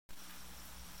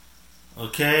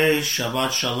Okay,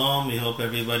 Shabbat Shalom. We hope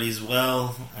everybody's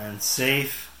well and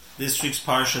safe. This week's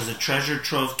Parsha is a treasure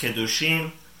trove,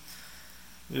 KEDUSHIM.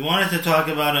 We wanted to talk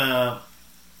about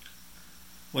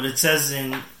what it says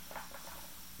in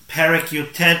Perek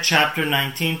Yutet, chapter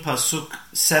 19, Pasuk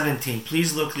 17.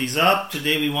 Please look these up.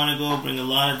 Today we want to go bring a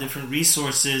lot of different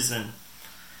resources and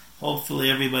hopefully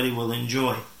everybody will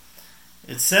enjoy.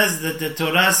 It says that the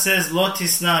Torah says, Lo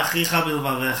tisna achicha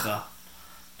bilvavecha.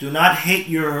 Do not hate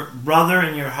your brother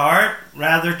in your heart,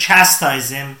 rather chastise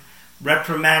him,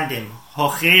 reprimand him.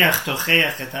 Hocheach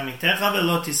tocheach et amitecha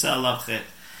velo tisa alav chet.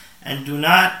 And do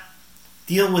not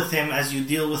deal with him as you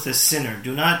deal with a sinner.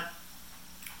 Do not.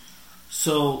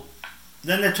 So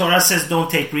then the Torah says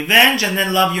don't take revenge, and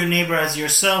then love your neighbor as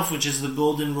yourself, which is the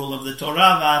golden rule of the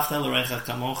Torah. V'afta l'orecha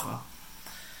kamocha.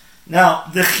 Now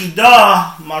the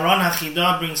Chidah, Maran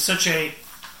HaChidah, brings such a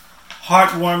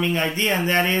heartwarming idea, and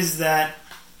that is that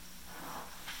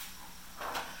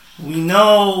we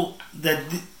know that,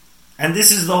 and this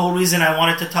is the whole reason I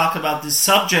wanted to talk about this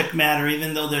subject matter,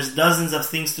 even though there's dozens of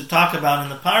things to talk about in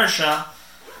the Parsha.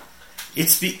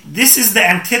 This is the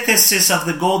antithesis of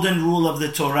the golden rule of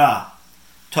the Torah,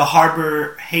 to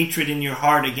harbor hatred in your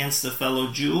heart against a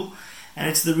fellow Jew, and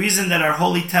it's the reason that our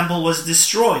holy temple was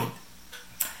destroyed.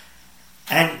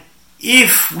 And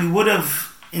if we would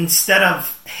have, instead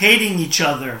of hating each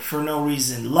other for no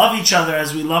reason, love each other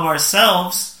as we love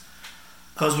ourselves,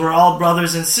 because we're all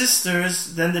brothers and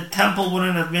sisters, then the temple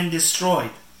wouldn't have been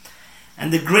destroyed.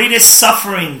 And the greatest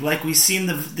suffering, like we see in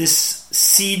this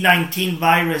C-19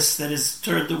 virus that has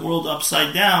turned the world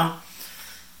upside down,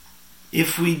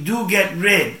 if we do get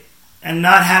rid and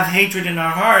not have hatred in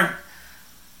our heart,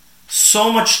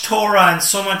 so much Torah and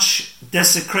so much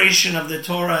desecration of the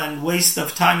Torah and waste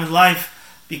of time and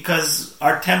life because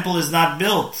our temple is not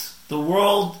built. The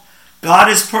world, God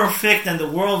is perfect and the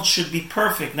world should be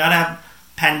perfect, not have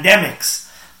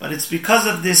pandemics, but it's because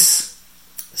of this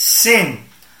sin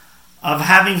of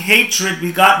having hatred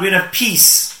we got rid of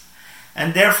peace,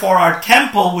 and therefore our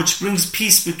temple, which brings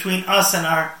peace between us and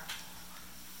our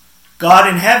God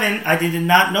in heaven. I did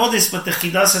not know this, but the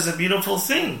Chidah says a beautiful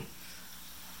thing.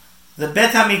 The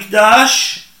Bet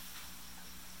HaMikdash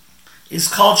is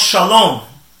called Shalom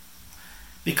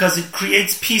because it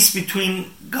creates peace between,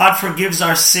 God forgives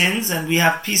our sins and we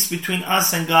have peace between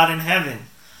us and God in heaven.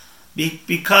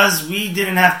 Because we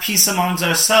didn't have peace amongst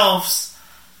ourselves,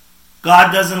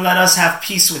 God doesn't let us have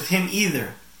peace with Him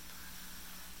either.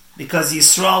 Because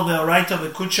Yisrael ve'oraita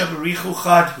ve'kudsha b'richu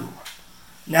chadhu.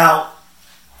 Now,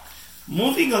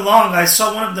 moving along, I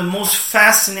saw one of the most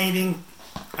fascinating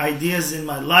ideas in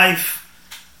my life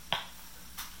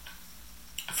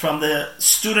from the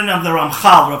student of the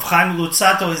Ramchal, Rav Chaim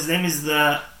Lutzato. His name is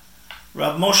the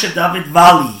Rav Moshe David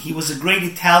Vali. He was a great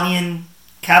Italian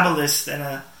Kabbalist and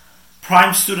a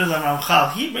prime student of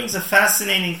Ramchal. He brings a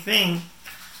fascinating thing,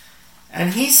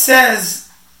 and he says,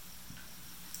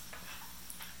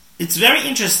 it's very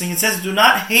interesting. It says, do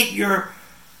not hate your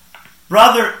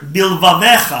brother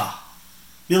bilvavecha,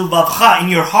 in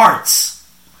your hearts,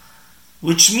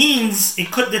 which means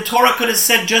the Torah could have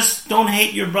said just don't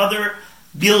hate your brother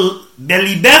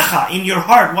belibecha, in your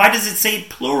heart. Why does it say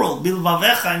plural,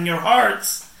 bilvavecha, in your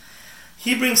hearts?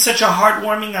 He brings such a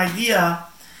heartwarming idea,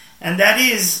 and that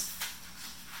is,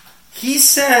 he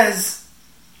says,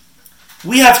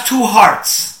 we have two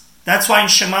hearts. That's why in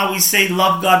Shema we say,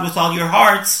 love God with all your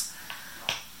hearts.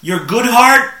 Your good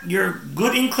heart, your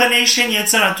good inclination,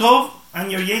 Yetzer HaTov, and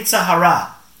your Yetzer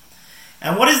Hara.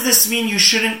 And what does this mean? You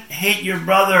shouldn't hate your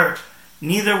brother,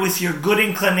 neither with your good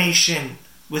inclination,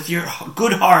 with your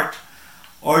good heart,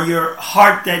 or your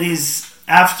heart that is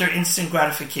after instant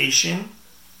gratification.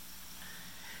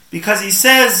 Because he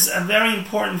says a very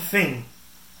important thing.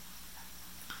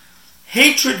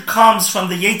 Hatred comes from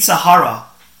the Yetzer Hara.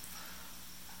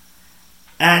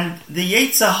 And the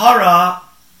Yetzer Hara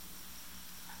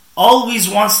always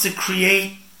wants to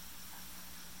create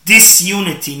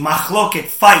disunity, machloket,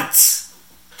 fights.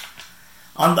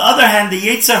 On the other hand, the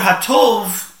Yetzer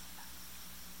HaTov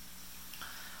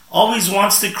always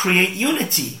wants to create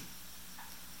unity.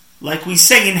 Like we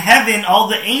say in heaven, all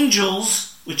the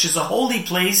angels, which is a holy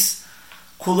place,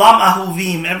 Kulam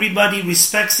ahuvim, everybody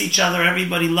respects each other,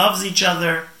 everybody loves each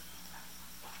other.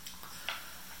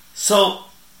 So,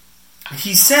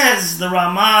 he says, the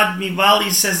Ramad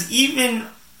Mivali says, even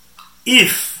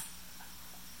if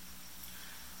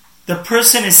the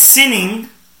person is sinning,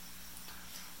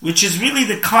 which is really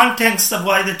the context of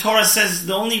why the Torah says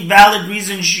the only valid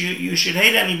reason you should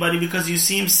hate anybody because you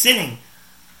see him sinning.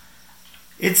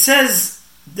 It says,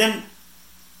 then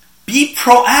be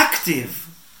proactive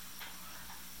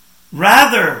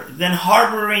rather than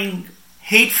harboring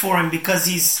hate for him because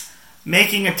he's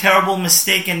making a terrible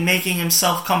mistake and making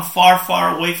himself come far,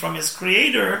 far away from his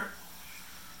Creator,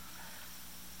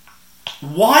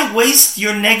 why waste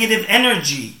your negative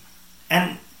energy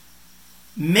and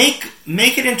make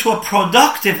it into a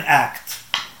productive act?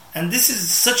 And this is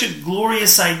such a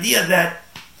glorious idea that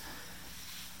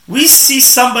we see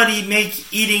somebody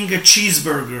eating a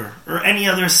cheeseburger or any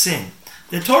other sin.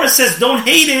 The Torah says, don't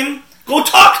hate him, go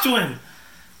talk to him.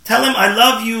 Tell him, I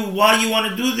love you, why you want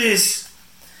to do this.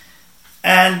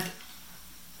 And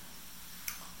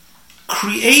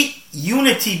create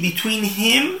unity between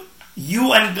him,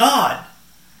 you, and God.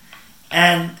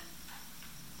 And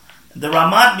the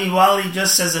Ramat Miwali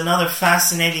just says another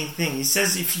fascinating thing. He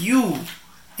says, if you,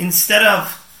 instead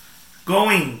of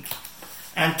going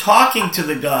and talking to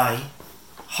the guy,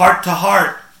 heart to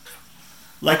heart,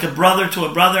 like a brother to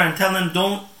a brother, and tell him,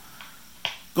 don't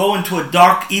go into a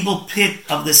dark, evil pit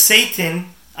of the Satan,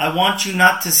 I want you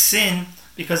not to sin,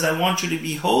 because I want you to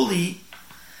be holy,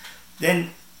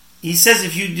 then he says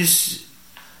if you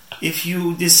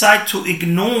decide to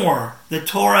ignore the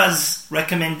Torah's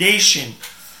recommendation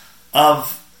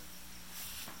of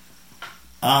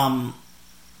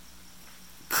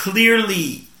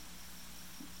clearly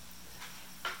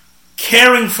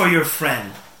caring for your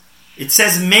friend, it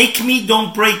says, make me,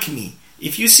 don't break me.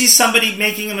 If you see somebody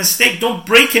making a mistake, don't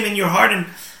break him in your heart and,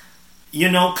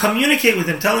 communicate with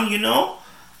him. Tell him,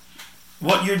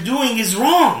 what you're doing is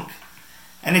wrong.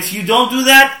 And if you don't do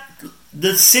that,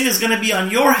 the sin is going to be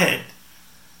on your head,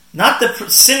 not the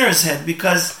sinner's head,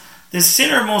 because the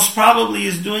sinner most probably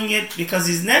is doing it because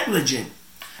he's negligent.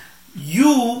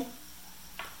 You,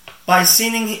 by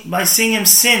seeing him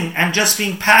sin and just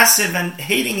being passive and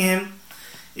hating him,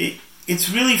 it's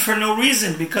really for no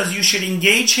reason, because you should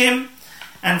engage him,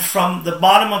 and from the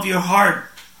bottom of your heart,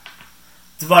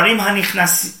 Dvarim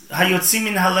hayotzim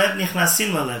min halev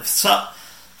nichnasim lalev. So,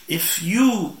 if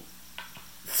you,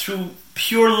 through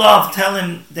pure love, tell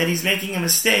him that he's making a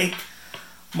mistake,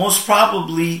 most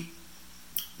probably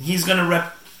he's going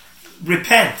to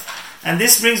repent. And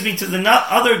this brings me to the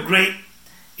other great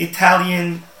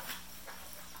Italian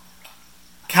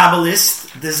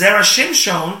Kabbalist, the Zera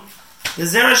Shimshon. The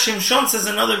Zera Shimshon says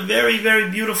another very, very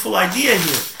beautiful idea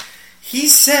here. He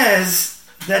says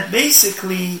that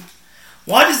basically,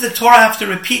 why does the Torah have to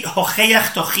repeat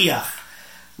hocheach tochiach?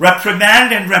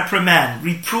 Reprimand and reprimand,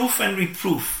 reproof and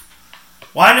reproof.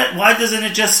 Why doesn't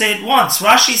it just say it once?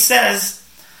 Rashi says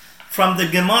from the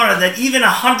Gemara that even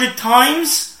 100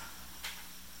 times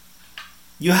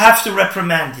you have to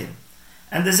reprimand him.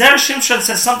 And the Zera Shimshon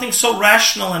says something so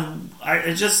rational, and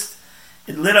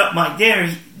it lit up my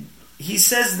day. He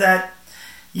says that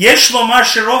Yesh lomar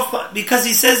sherov, because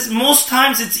he says most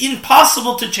times it's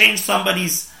impossible to change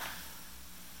somebody's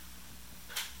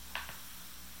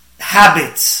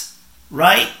habits,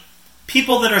 right?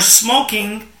 People that are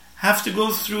smoking have to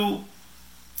go through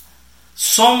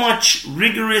so much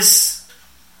rigorous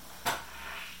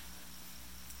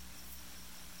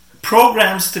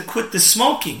programs to quit the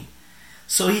smoking.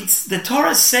 So the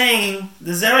Torah is saying,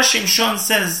 the Zera Shimshon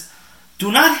says,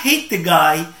 do not hate the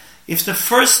guy if the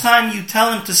first time you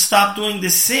tell him to stop doing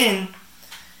this sin,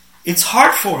 it's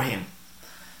hard for him.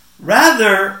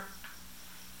 Rather,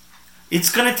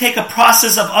 it's going to take a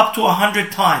process of up to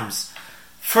 100 times.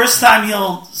 First time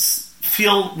he'll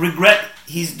feel regret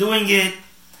he's doing it,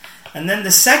 and then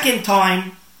the second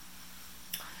time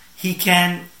he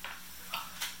can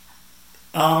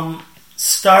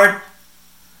start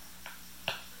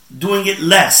doing it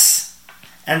less.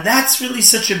 And that's really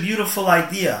such a beautiful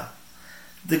idea.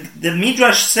 The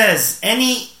Midrash says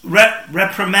any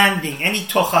reprimanding, any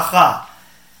tochacha,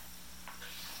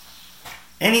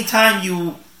 anytime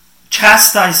you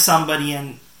chastise somebody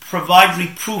and provide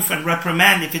reproof and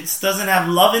reprimand, if it doesn't have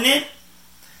love in it,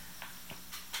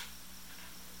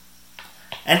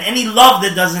 and any love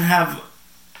that doesn't have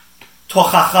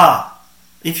tochacha,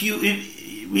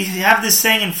 we have this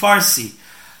saying in Farsi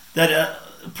that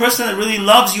a person that really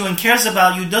loves you and cares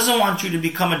about you doesn't want you to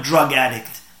become a drug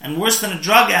addict. And worse than a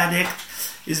drug addict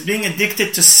is being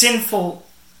addicted to sinful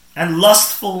and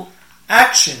lustful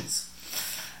actions.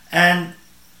 And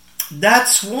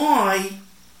that's why,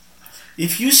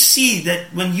 if you see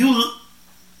that when you,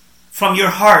 from your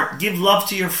heart, give love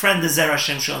to your friend, the Zera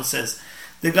Shimshon says,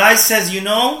 the guy says,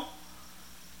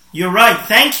 you're right,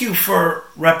 thank you for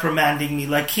reprimanding me.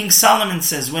 Like King Solomon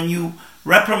says, when you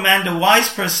reprimand a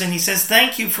wise person, he says,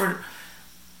 thank you for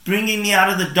bringing me out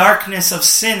of the darkness of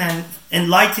sin and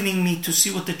enlightening me to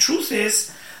see what the truth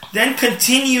is. Then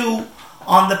continue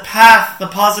on the path, the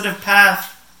positive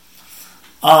path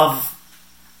of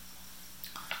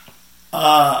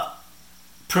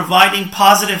providing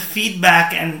positive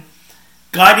feedback and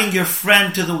guiding your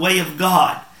friend to the way of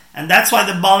God. And that's why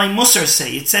the Balei Musar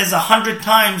say, it says 100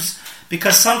 times,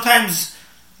 because sometimes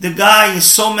the guy is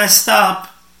so messed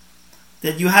up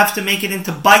that you have to make it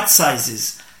into bite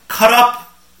sizes. Cut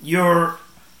up your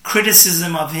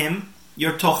criticism of him,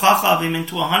 your tochacha of him,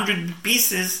 into 100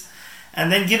 pieces, and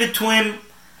then give it to him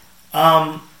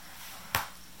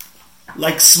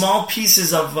like small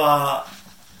pieces of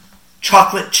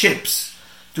chocolate chips.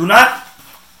 Do not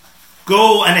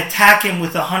go and attack him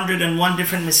with 101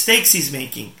 different mistakes he's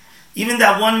making. Even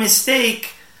that one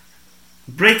mistake,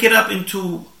 break it up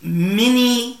into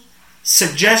mini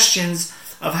suggestions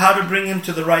of how to bring him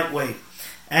to the right way.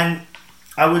 And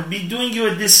I would be doing you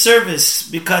a disservice,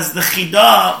 because the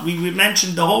Chidah, we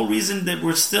mentioned the whole reason that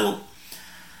we're still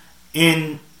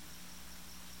in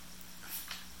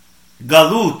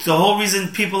Galut, the whole reason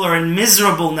people are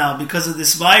miserable now because of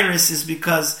this virus is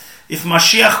because if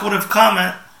Mashiach would have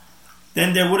come,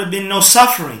 then there would have been no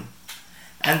suffering.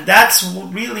 And that's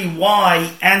really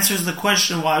why answers the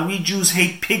question why we Jews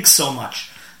hate pigs so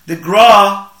much. The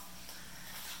Gra,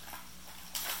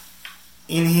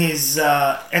 in his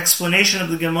explanation of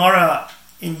the Gemara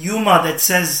in Yuma that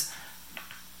says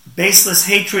baseless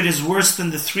hatred is worse than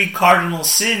the 3 cardinal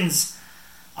sins,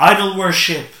 idol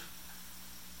worship,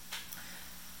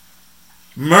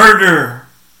 murder,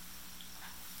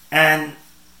 and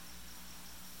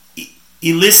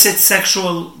illicit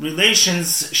sexual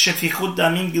relations, shefichut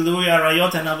damim, gilui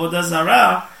arayot, and avodah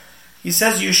zarah. He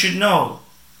says you should know,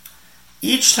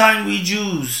 each time we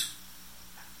Jews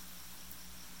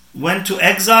went to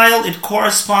exile, it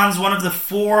corresponds one of the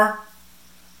 4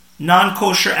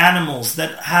 non-kosher animals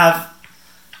that have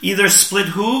either split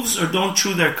hooves or don't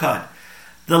chew their cud.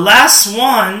 The last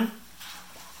one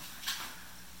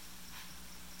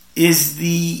is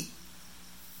the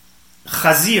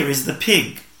chazir, is the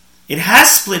pig. It has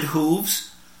split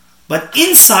hooves, but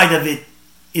inside of it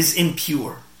is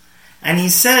impure. And he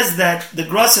says that the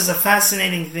Gra is a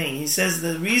fascinating thing. He says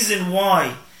the reason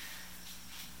why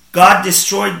God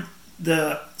destroyed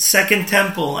the second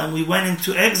temple and we went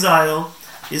into exile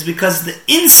is because the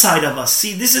inside of us,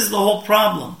 see, this is the whole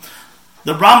problem.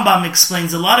 The Rambam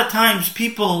explains a lot of times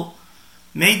people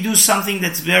may do something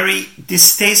that's very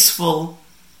distasteful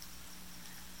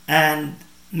and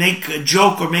make a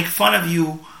joke or make fun of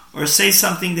you or say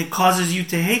something that causes you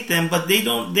to hate them, but they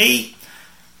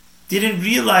didn't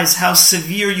realize how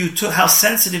severe you took, how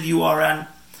sensitive you are. And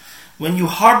when you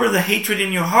harbor the hatred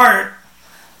in your heart,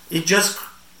 it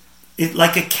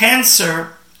like a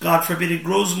cancer, God forbid, it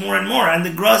grows more and more. And the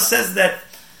Gra says that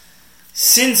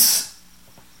since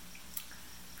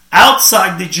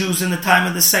outside the Jews in the time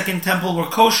of the second temple were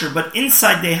kosher, but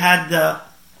inside they had the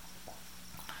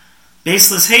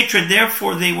baseless hatred,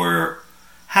 therefore they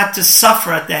had to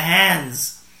suffer at the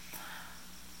hands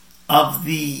of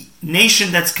the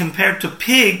nation that's compared to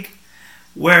pig,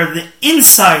 where the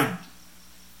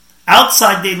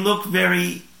outside they look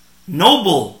very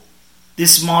noble,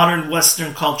 this modern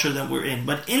Western culture that we're in,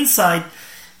 but inside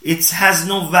it has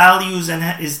no values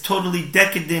and is totally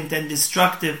decadent and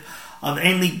destructive of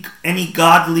any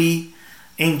godly,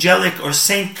 angelic or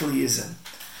saintlyism.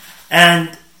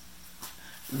 And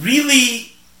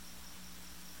really,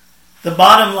 the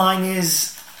bottom line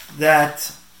is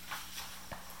that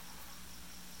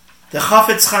the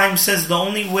Chafetz Chaim says the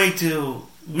only way to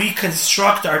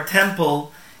reconstruct our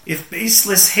temple, if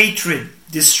baseless hatred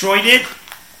destroyed it,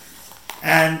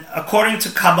 and according to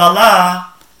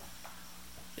Kabbalah,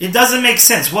 it doesn't make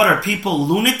sense. What, are people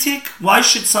lunatic? Why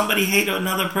should somebody hate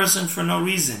another person for no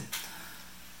reason?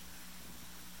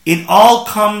 It all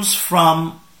comes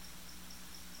from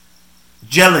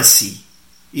jealousy.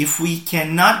 If we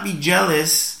cannot be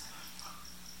jealous,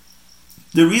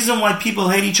 the reason why people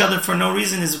hate each other for no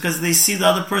reason is because they see the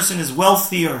other person is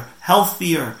wealthier,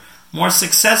 healthier, more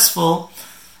successful,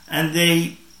 and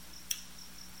they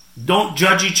don't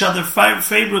judge each other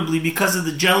favorably because of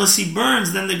the jealousy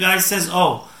burns. Then the guy says,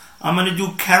 oh, I'm going to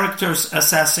do character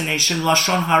assassination,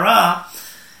 Lashon Hara,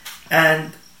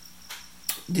 and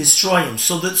destroy him.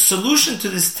 So the solution to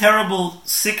this terrible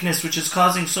sickness which is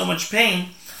causing so much pain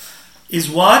is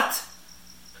what?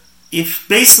 If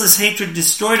baseless hatred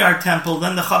destroyed our temple,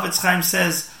 then the Chafetz Chaim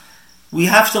says we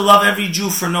have to love every Jew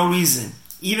for no reason,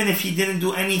 even if he didn't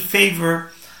do any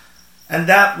favor, and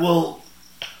that will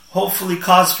hopefully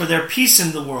cause for their peace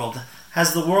in the world.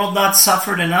 Has the world not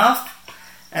suffered enough?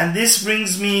 And this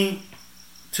brings me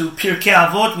to Pirkei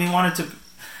Avot.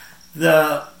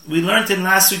 We learned in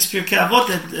last week's Pirkei Avot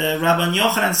that Rabban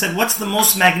Yochanan said, what's the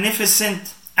most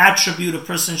magnificent attribute a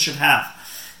person should have?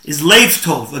 Is Leiv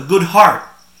Tov, a good heart.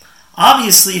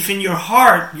 obviously, if in your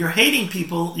heart you're hating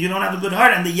people, you don't have a good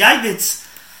heart. And the Yavitz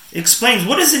explains,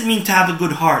 what does it mean to have a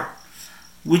good heart?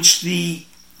 Which the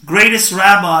greatest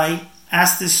rabbi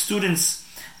asked his students,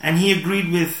 and he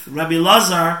agreed with Rabbi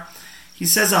Lazar. He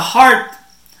says, a heart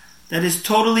that is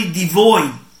totally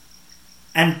devoid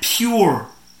and pure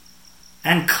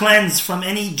and cleansed from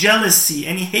any jealousy,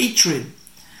 any hatred,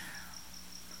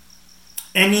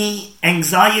 any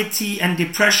anxiety and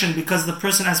depression, because the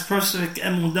person has perfect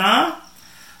emudah.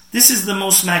 This is the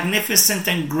most magnificent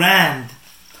and grand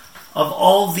of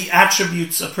all the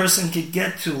attributes a person could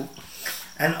get to.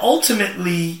 And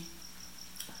ultimately,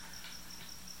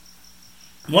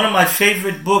 one of my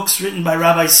favorite books written by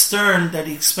Rabbi Stern, that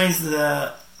he explains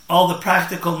all the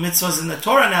practical mitzvahs in the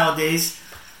Torah nowadays,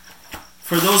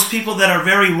 for those people that are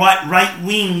very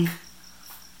right-wing,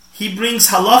 he brings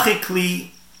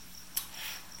halachically,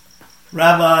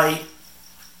 Rabbi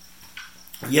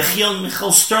Yechiel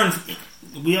Michal Stern,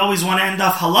 we always want to end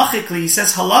off halachically. He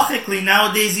says halachically,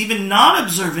 nowadays even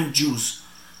non-observant Jews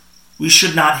we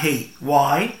should not hate.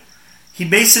 Why? He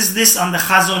bases this on the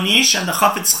Chazon Ish and the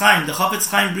Chafetz Chaim. The Chafetz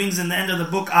Chaim brings in the end of the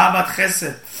book Ahavat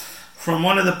Chesed from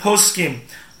one of the poskim,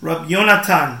 Rabbi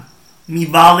Yonatan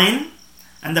Mibalin,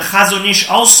 and the Chazon Ish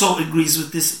also agrees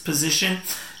with this position.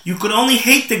 You could only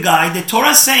hate the guy. The Torah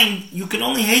is saying you can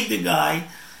only hate the guy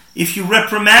if you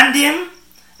reprimand him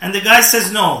and the guy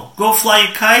says no, go fly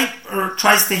a kite, or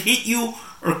tries to hit you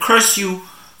or curse you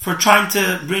for trying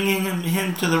to bring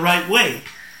him to the right way.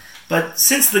 But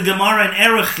since the Gemara in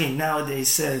Erechim nowadays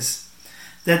says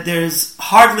that there's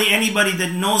hardly anybody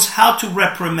that knows how to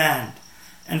reprimand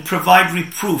and provide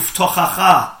reproof,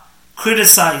 tochacha,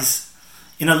 criticize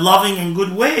in a loving and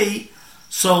good way,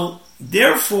 so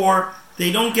therefore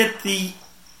they don't get the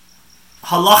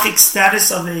halachic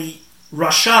status of a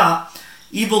Rasha,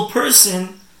 evil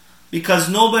person, because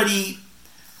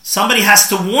somebody has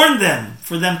to warn them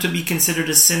for them to be considered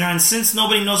a sinner. And since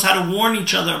nobody knows how to warn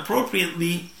each other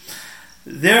appropriately,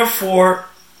 therefore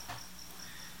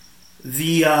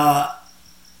we have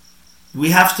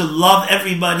to love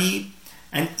everybody,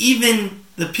 and even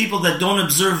the people that don't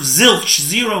observe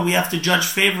zero, we have to judge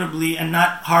favorably and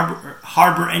not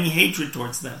harbor any hatred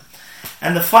towards them.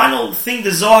 And the final thing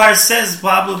the Zohar says,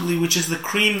 probably, which is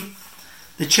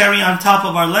the cherry on top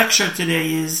of our lecture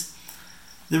today, is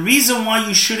the reason why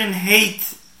you shouldn't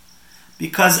hate,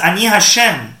 because Ani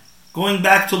Hashem, going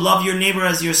back to love your neighbor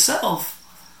as yourself,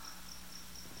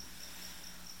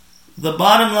 the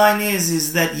bottom line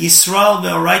is that Yisrael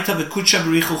ve'oraita v'kudsha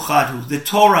b'richu chadu, the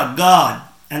Torah, God,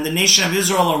 and the nation of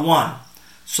Israel are one.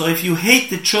 So if you hate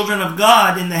the children of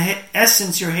God, in the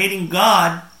essence you're hating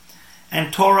God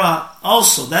and Torah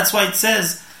also. That's why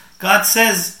God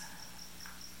says,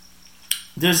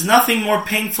 there's nothing more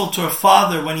painful to a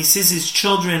father when he sees his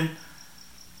children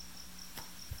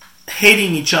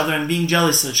hating each other and being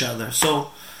jealous of each other.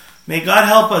 So may God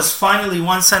help us finally,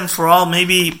 once and for all,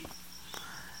 maybe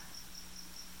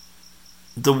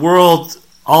the world,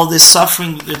 all this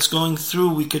suffering that's going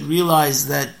through, we could realize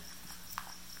that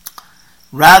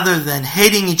rather than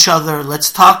hating each other,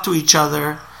 let's talk to each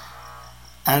other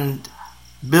and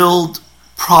build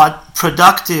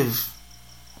productive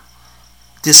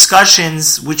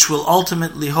discussions which will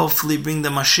ultimately, hopefully, bring the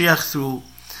Mashiach through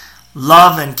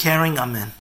love and caring. Amen.